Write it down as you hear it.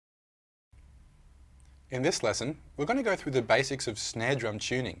In this lesson, we're going to go through the basics of snare drum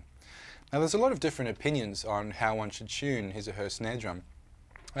tuning. Now there's a lot of different opinions on how one should tune his or her snare drum,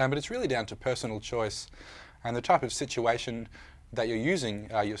 but it's really down to personal choice and the type of situation that you're using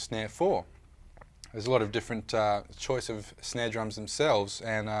your snare for. There's a lot of different choice of snare drums themselves,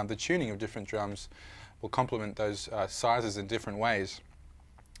 and the tuning of different drums will complement those sizes in different ways.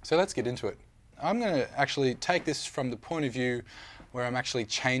 So let's get into it. I'm going to actually take this from the point of view where I'm actually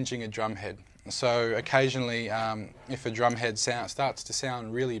changing a drum head. So occasionally, if a drum head starts to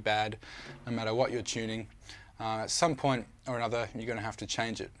sound really bad, no matter what you're tuning, at some point or another you're going to have to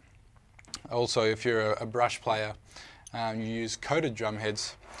change it. Also, if you're a brush player, you use coated drum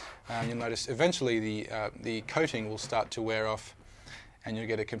heads, you'll notice eventually the coating will start to wear off and you'll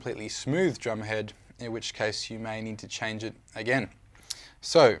get a completely smooth drum head, in which case you may need to change it again.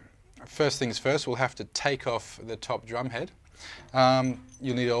 So first things first, we'll have to take off the top drum head.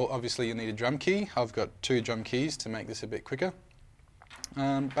 Obviously you'll need a drum key. I've got 2 drum keys to make this a bit quicker.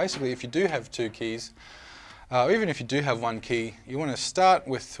 Basically, if you do have 2 keys, or even if you do have 1 key, you want to start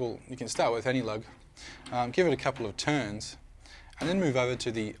with, well, you can start with any lug, give it a couple of turns, and then move over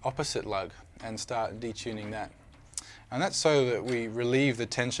to the opposite lug and start detuning that. And that's so that we relieve the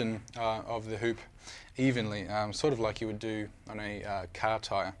tension of the hoop evenly, sort of like you would do on a car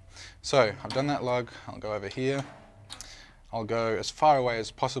tyre. So I've done that lug. I'll go over here. I'll go as far away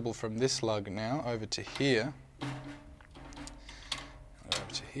as possible from this lug now, over to here.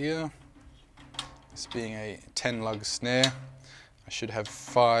 Over to here. This being a 10 lug snare, I should have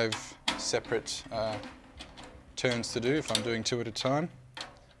 5 separate turns to do if I'm doing 2 at a time.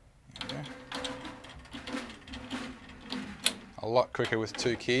 There we go. A lot quicker with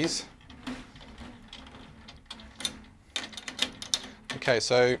 2 keys. Okay,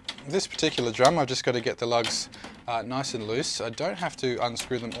 so this particular drum, I've just got to get the lugs nice and loose. I don't have to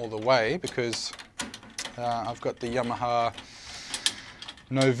unscrew them all the way because I've got the Yamaha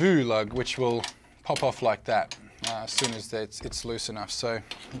Novu lug, which will pop off like that as soon as it's loose enough. So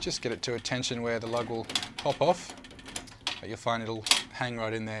you just get it to a tension where the lug will pop off, but you'll find it'll hang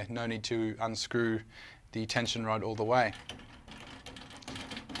right in there. No need to unscrew the tension rod all the way.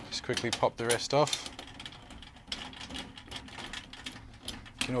 Just quickly pop the rest off.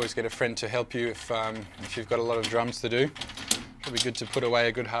 You can always get a friend to help you if you've got a lot of drums to do. It'll be good to put away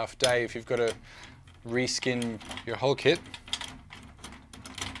a good half day if you've got to reskin your whole kit.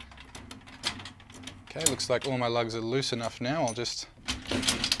 Okay, looks like all my lugs are loose enough now. I'll just...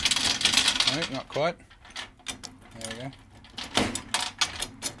 No, not quite. There we go.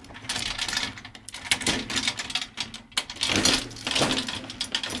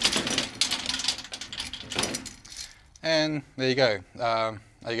 And there you go.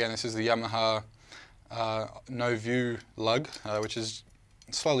 Again, this is the Yamaha Novu lug, which is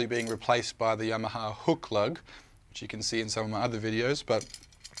slowly being replaced by the Yamaha hook lug, which you can see in some of my other videos, but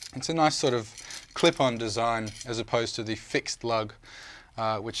it's a nice sort of clip-on design as opposed to the fixed lug,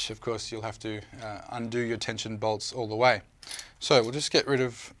 which of course you'll have to undo your tension bolts all the way. So we'll just get rid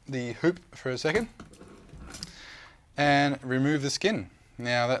of the hoop for a second and remove the skin.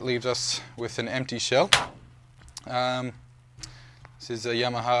 Now that leaves us with an empty shell. This is a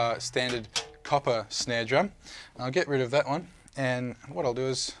Yamaha standard copper snare drum. I'll get rid of that one, and what I'll do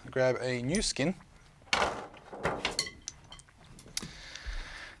is grab a new skin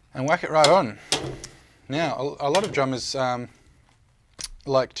and whack it right on. Now a lot of drummers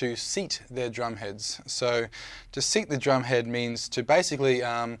like to seat their drum heads. So to seat the drum head means to basically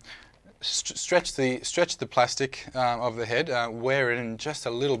stretch the plastic of the head, wear it in just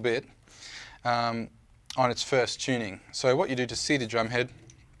a little bit on its first tuning. So what you do to seat a drum head,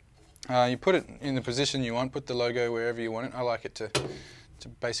 you put it in the position you want, put the logo wherever you want it. I like it to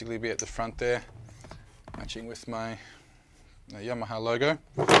basically be at the front there, matching with my Yamaha logo.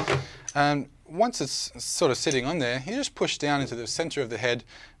 And once it's sort of sitting on there, you just push down into the center of the head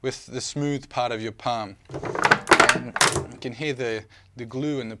with the smooth part of your palm. And you can hear the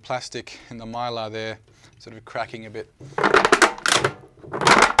glue and the plastic and the mylar there sort of cracking a bit.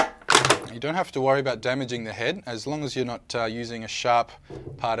 You don't have to worry about damaging the head as long as you're not using a sharp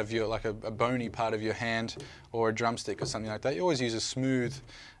part of your, like a bony part of your hand or a drumstick or something like that. You always use a smooth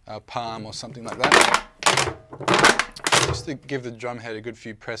palm or something like that, just to give the drum head a good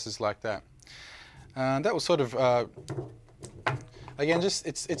few presses like that. That will sort of, again, just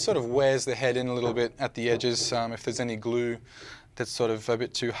it sort of wears the head in a little bit at the edges. If there's any glue that's sort of a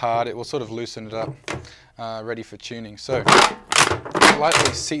bit too hard, it will sort of loosen it up, ready for tuning. So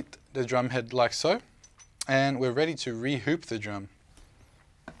lightly seat the drum head like so, and we're ready to re-hoop the drum.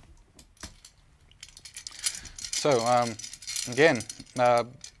 So again,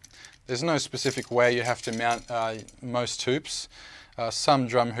 There's no specific way you have to mount most hoops. Some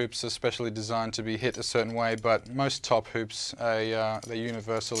drum hoops are specially designed to be hit a certain way, but most top hoops are they're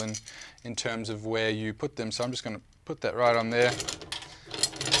universal in terms of where you put them. So I'm just going to put that right on there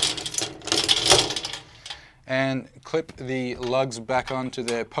and clip the lugs back onto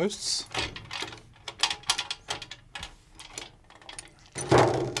their posts.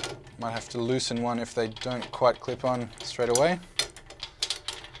 Might have to loosen one if they don't quite clip on straight away.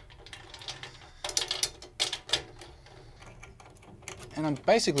 And I'm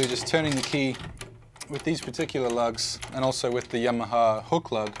basically just turning the key with these particular lugs and also with the Yamaha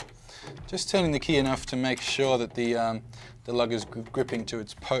hook lug, just turning the key enough to make sure that the lug is gripping to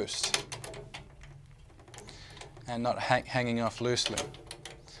its post and not hanging off loosely.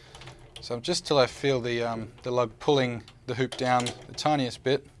 So just till I feel the lug pulling the hoop down the tiniest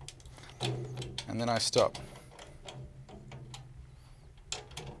bit, and then I stop.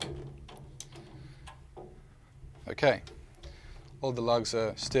 Okay, all the lugs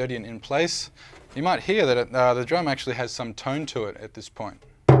are sturdy and in place. You might hear that the drum actually has some tone to it at this point.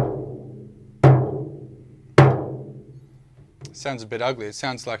 It sounds a bit ugly. It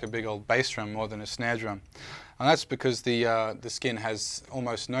sounds like a big old bass drum more than a snare drum. And that's because the skin has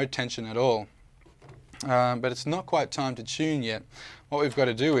almost no tension at all. But it's not quite time to tune yet. What we've got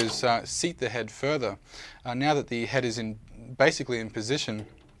to do is seat the head further. Now that the head is basically in position,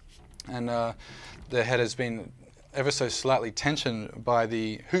 and the head has been ever so slightly tensioned by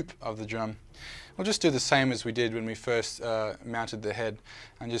the hoop of the drum, we'll just do the same as we did when we first mounted the head,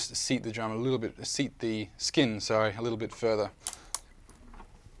 and just seat the drum a little bit, seat the skin, sorry, a little bit further.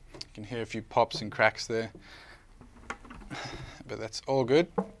 You can hear a few pops and cracks there, but that's all good.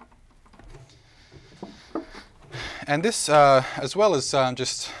 And this, as well as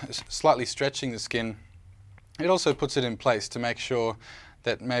just slightly stretching the skin, it also puts it in place to make sure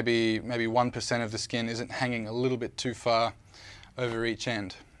that maybe 1% of the skin isn't hanging a little bit too far over each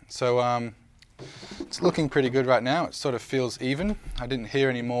end. So it's looking pretty good right now. It sort of feels even. I didn't hear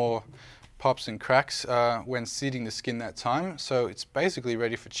any more pops and cracks when seating the skin that time, so it's basically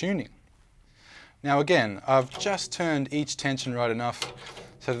ready for tuning. Now again, I've just turned each tension rod enough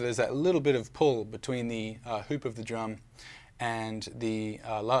so that there's that little bit of pull between the hoop of the drum and the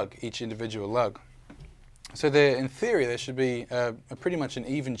lug, each individual lug. So there, in theory, there should be pretty much an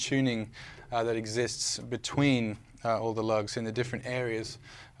even tuning that exists between all the lugs in the different areas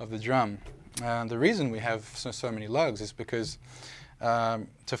of the drum. The reason we have so many lugs is because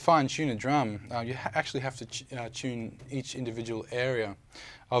to fine-tune a drum, you actually have to tune each individual area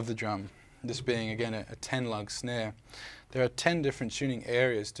of the drum. This being, again, a 10-lug snare. There are 10 different tuning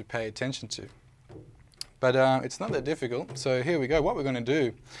areas to pay attention to. But it's not that difficult, so here we go. What we're going to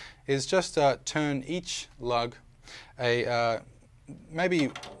do is just turn each lug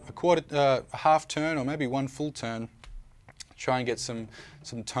maybe a half turn or maybe one full turn. Try and get some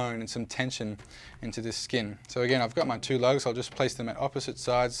tone and some tension into this skin. So again, I've got my two lugs. I'll just place them at opposite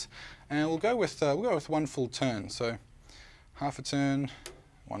sides, and we'll go with one full turn. So half a turn,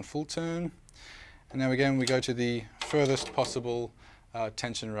 one full turn, and now again we go to the furthest possible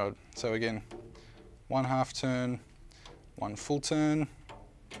tension rod. So again, one half turn, one full turn.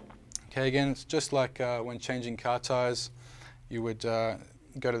 Okay, again, it's just like when changing car tires. You would go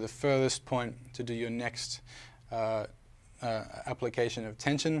to the furthest point to do your next application of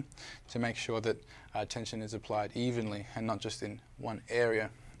tension to make sure that tension is applied evenly and not just in one area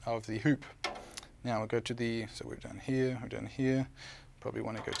of the hoop. Now we'll go to the, so we've done here, probably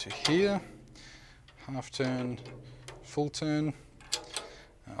want to go to here, half turn, full turn,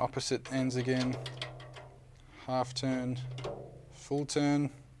 opposite ends again, half turn, full turn,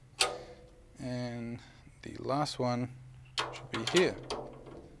 and the last one should be here.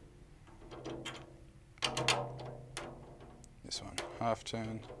 This one, half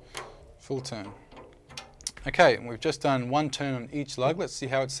turn, full turn. Okay, and we've just done one turn on each lug. Let's see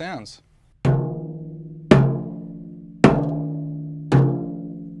how it sounds.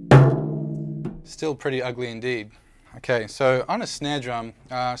 Still pretty ugly indeed. Okay, so on a snare drum,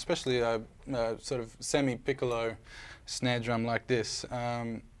 especially a sort of semi-piccolo snare drum like this,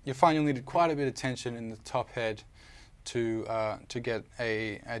 you'll find you'll need quite a bit of tension in the top head to get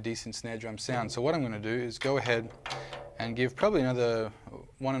a decent snare drum sound. So what I'm going to do is go ahead and give probably another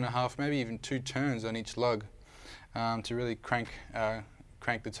 1.5, maybe even 2 turns on each lug to really crank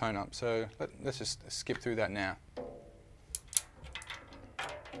the tone up. So let's just skip through that now.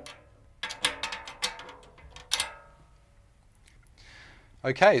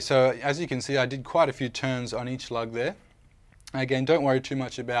 Okay, so as you can see, I did quite a few turns on each lug there. Again, don't worry too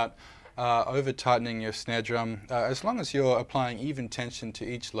much about over tightening your snare drum. As long as you're applying even tension to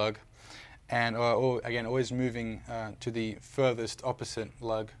each lug, and again always moving to the furthest opposite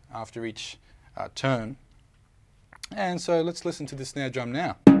lug after each turn. And so let's listen to the snare drum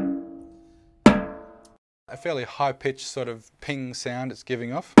now. A fairly high-pitched sort of ping sound it's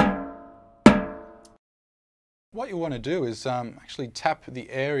giving off. What you want to do is actually tap the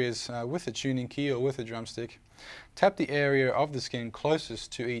areas with a tuning key or with a drumstick. Tap the area of the skin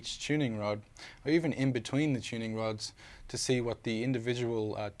closest to each tuning rod, or even in between the tuning rods, to see what the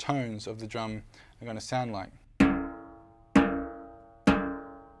individual tones of the drum are going to sound like.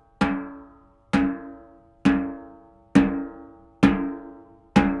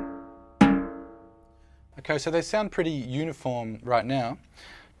 Okay, so they sound pretty uniform right now,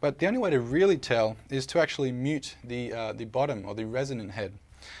 but the only way to really tell is to actually mute the bottom or the resonant head,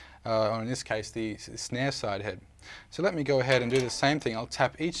 or in this case the snare side head. So let me go ahead and do the same thing. I'll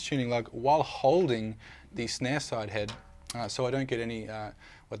tap each tuning lug while holding the snare side head, so I don't get any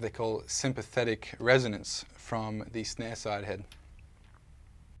what they call sympathetic resonance from the snare side head.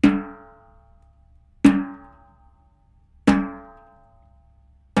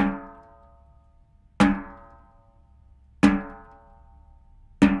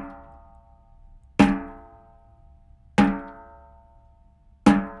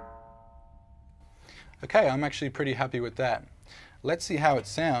 Okay, I'm actually pretty happy with that. Let's see how it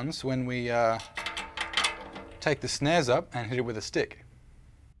sounds when we take the snares up and hit it with a stick.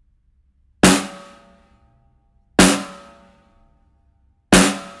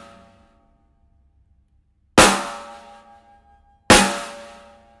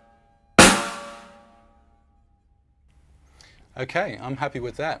 Okay, I'm happy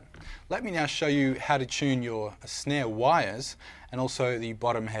with that. Let me now show you how to tune your snare wires and also the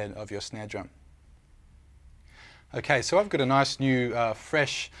bottom head of your snare drum. Okay, so I've got a nice new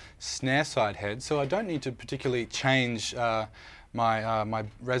fresh snare side head, so I don't need to particularly change my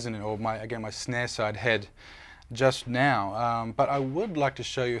resonant or my snare side head just now, but I would like to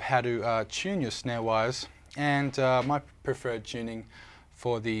show you how to tune your snare wires and my preferred tuning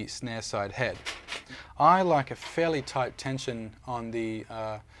for the snare side head. I like a fairly tight tension on the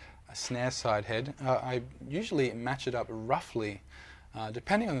snare side head. I usually match it up roughly,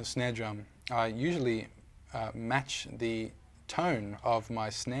 depending on the snare drum. I usually match the tone of my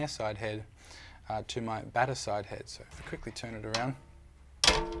snare side head to my batter side head. So if I quickly turn it around,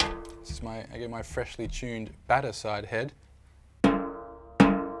 this is my freshly tuned batter side head. And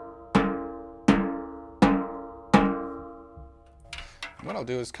what I'll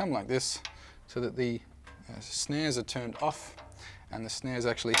do is come like this so that the snares are turned off and the snares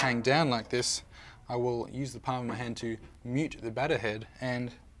actually hang down like this. I will use the palm of my hand to mute the batter head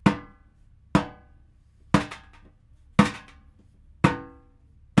and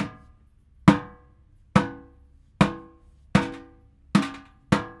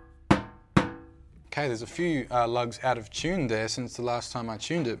okay, there's a few lugs out of tune there since the last time I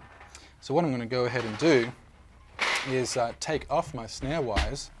tuned it. So what I'm going to go ahead and do is take off my snare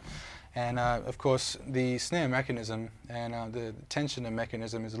wires, and of course the snare mechanism and the tensioner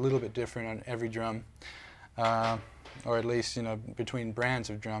mechanism is a little bit different on every drum, or at least between brands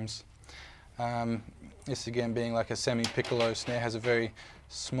of drums. This again being like a semi-piccolo snare has a very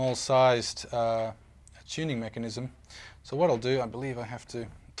small sized tuning mechanism. So what I'll do, I believe I have to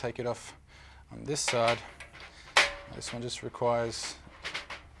take it off on this side. This one just requires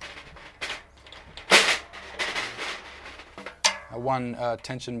one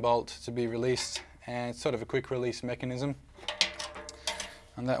tension bolt to be released, and it's sort of a quick release mechanism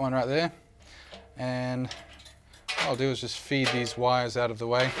on that one right there. And what I'll do is just feed these wires out of the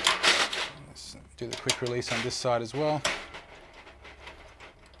way. Let's do the quick release on this side as well.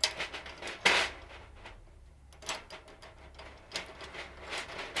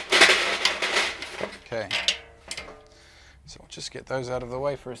 Okay, so we'll just get those out of the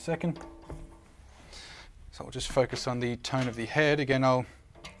way for a second. So we'll just focus on the tone of the head. Again, I'll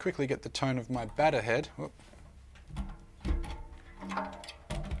quickly get the tone of my batter head. Whoop.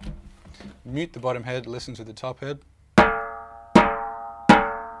 Mute the bottom head, listen to the top head.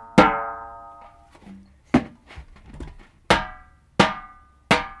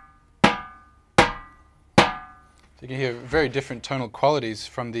 So you can hear very different tonal qualities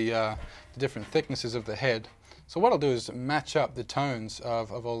from the different thicknesses of the head. So what I'll do is match up the tones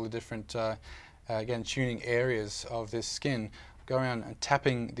of all the different, again, tuning areas of this skin. Go around and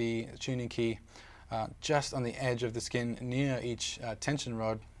tapping the tuning key just on the edge of the skin near each tension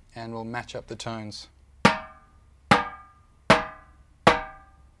rod, and we'll match up the tones.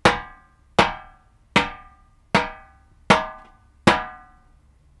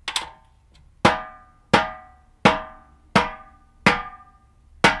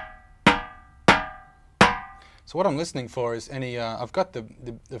 So what I'm listening for is any, I've got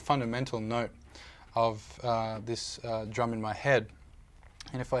the fundamental note of this drum in my head,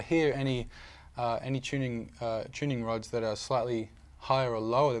 and if I hear any tuning rods that are slightly higher or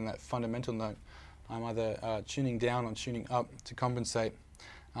lower than that fundamental note, I'm either tuning down or tuning up to compensate,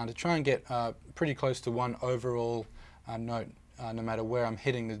 to try and get pretty close to one overall note, no matter where I'm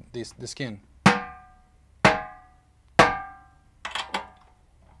hitting the skin. That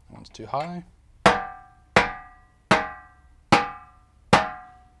one's too high.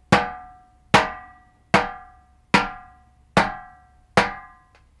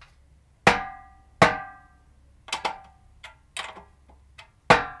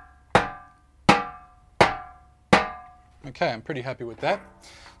 Okay, I'm pretty happy with that.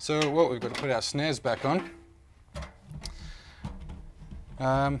 So we've got to put our snares back on.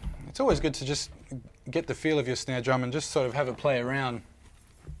 It's always good to just get the feel of your snare drum and just sort of have a play around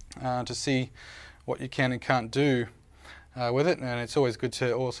to see what you can and can't do with it. And it's always good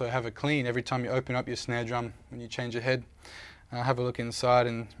to also have a clean every time you open up your snare drum when you change your head. Have a look inside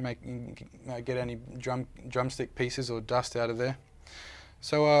and get any drumstick pieces or dust out of there.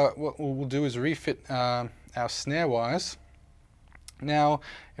 So what we'll do is refit our snare wires. Now,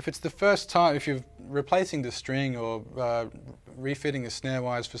 if it's the first time, if you're replacing the string or refitting the snare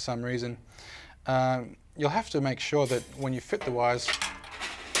wires for some reason, you'll have to make sure that when you fit the wires,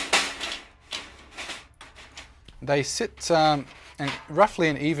 they sit roughly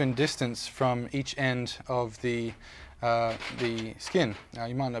an even distance from each end of the skin. Now,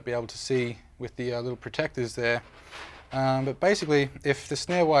 you might not be able to see with the little protectors there, but basically, if the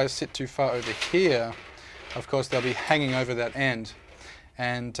snare wires sit too far over here, of course they'll be hanging over that end,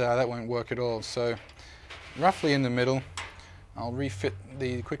 and that won't work at all. So roughly in the middle, I'll refit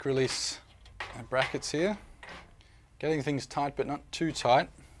the quick release brackets here, getting things tight but not too tight.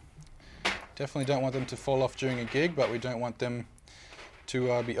 Definitely don't want them to fall off during a gig, but we don't want them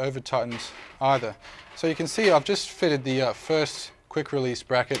to be over tightened either. So you can see I've just fitted the first quick release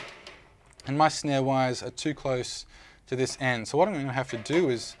bracket, and my snare wires are too close to this end. So what I'm going to have to do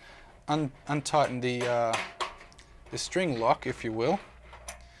is untighten the string lock, if you will,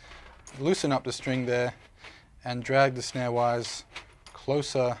 loosen up the string there, and drag the snare wires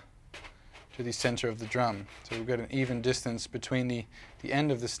closer to the center of the drum. So we've got an even distance between the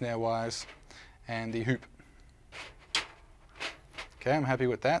end of the snare wires and the hoop. Okay, I'm happy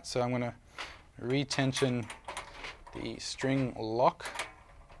with that, so I'm going to retension the string lock.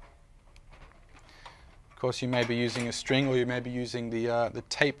 Of course, you may be using a string, or you may be using the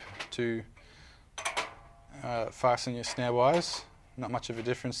tape to fasten your snare wires. Not much of a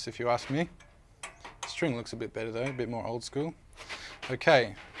difference if you ask me. The string looks a bit better though, a bit more old school.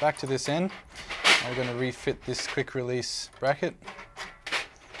 Okay, back to this end. I'm going to refit this quick release bracket.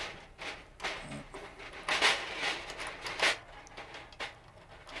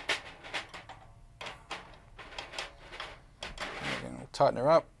 Again, we'll tighten her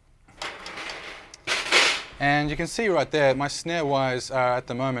up. And you can see right there, my snare wires are at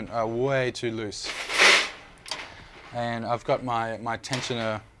the moment way too loose. And I've got my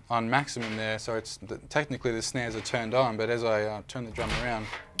tensioner on maximum there, so technically the snares are turned on, but as I turn the drum around,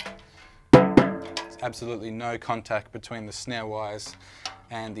 there's absolutely no contact between the snare wires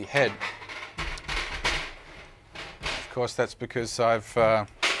and the head. Of course, that's because I've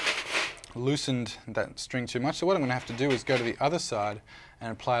loosened that string too much. So what I'm going to have to do is go to the other side and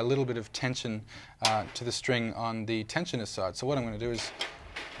apply a little bit of tension to the string on the tensioner side. So what I'm going to do is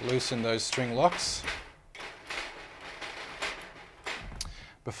loosen those string locks.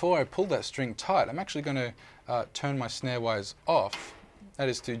 Before I pull that string tight, I'm actually going to turn my snare wires off. That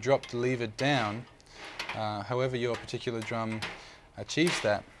is to drop the lever down, however your particular drum achieves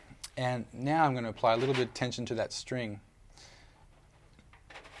that. And now I'm going to apply a little bit of tension to that string.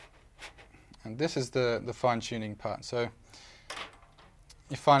 And this is the fine-tuning part. So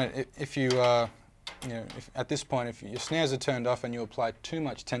you find it if you at this point, if your snares are turned off and you apply too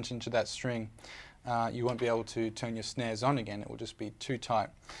much tension to that string, you won't be able to turn your snares on again. It will just be too tight.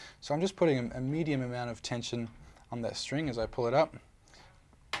 So I'm just putting a medium amount of tension on that string as I pull it up.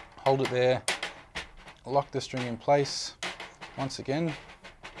 Hold it there, lock the string in place once again.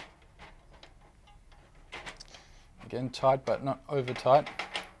 Again, tight but not over tight.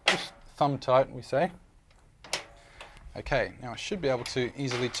 Just thumb tight, we say. Okay, now I should be able to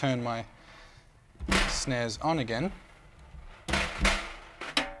easily turn my snares on again.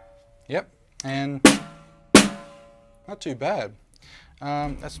 Yep. And not too bad.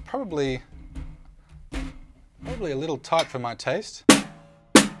 That's probably a little tight for my taste.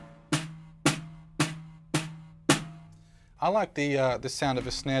 I like the sound of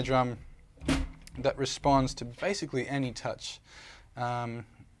a snare drum that responds to basically any touch.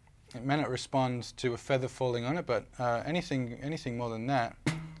 It may not respond to a feather falling on it, but anything more than that,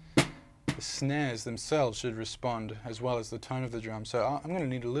 the snares themselves should respond as well as the tone of the drum. So I'm going to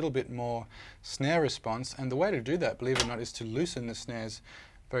need a little bit more snare response, and the way to do that, believe it or not, is to loosen the snares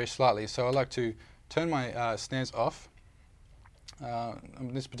very slightly. So I like to turn my snares off.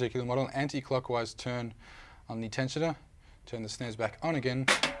 On this particular model, anti-clockwise turn on the tensioner, turn the snares back on again.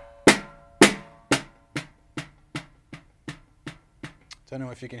 Don't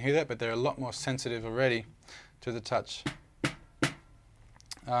know if you can hear that, but they're a lot more sensitive already to the touch.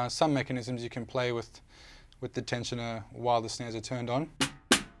 Some mechanisms you can play with the tensioner while the snares are turned on.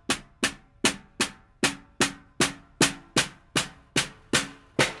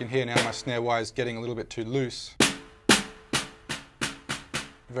 You can hear now my snare wire is getting a little bit too loose.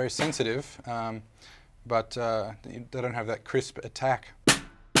 Very sensitive, but they don't have that crisp attack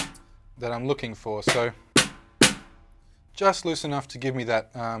that I'm looking for. So just loose enough to give me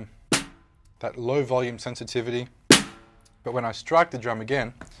that that low volume sensitivity, but when I strike the drum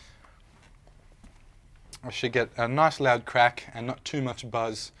again, I should get a nice loud crack and not too much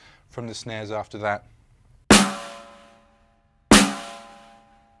buzz from the snares after that.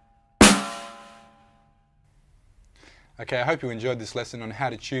 Okay, I hope you enjoyed this lesson on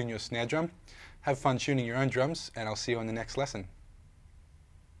how to tune your snare drum. Have fun tuning your own drums, and I'll see you on the next lesson.